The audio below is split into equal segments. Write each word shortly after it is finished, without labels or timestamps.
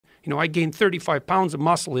You know, I gained 35 pounds of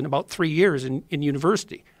muscle in about 3 years in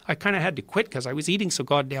university. I kind of had to quit because I was eating so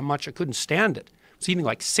goddamn much I couldn't stand it. I was eating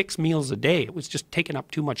like 6 meals a day. It was just taking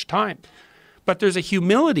up too much time. But there's a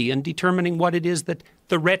humility in determining what it is that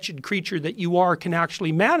the wretched creature that you are can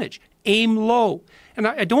actually manage. Aim low. And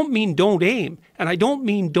I don't mean don't aim, and I don't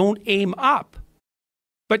mean don't aim up.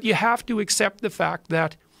 But you have to accept the fact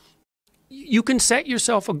that you can set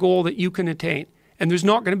yourself a goal that you can attain, and there's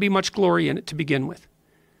not going to be much glory in it to begin with.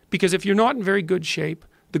 Because if you're not in very good shape,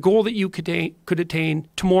 the goal that you could attain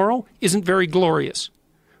tomorrow isn't very glorious.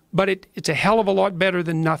 But it's a hell of a lot better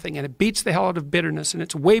than nothing, and it beats the hell out of bitterness, and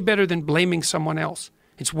it's way better than blaming someone else.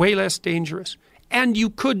 It's way less dangerous. And you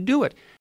could do it.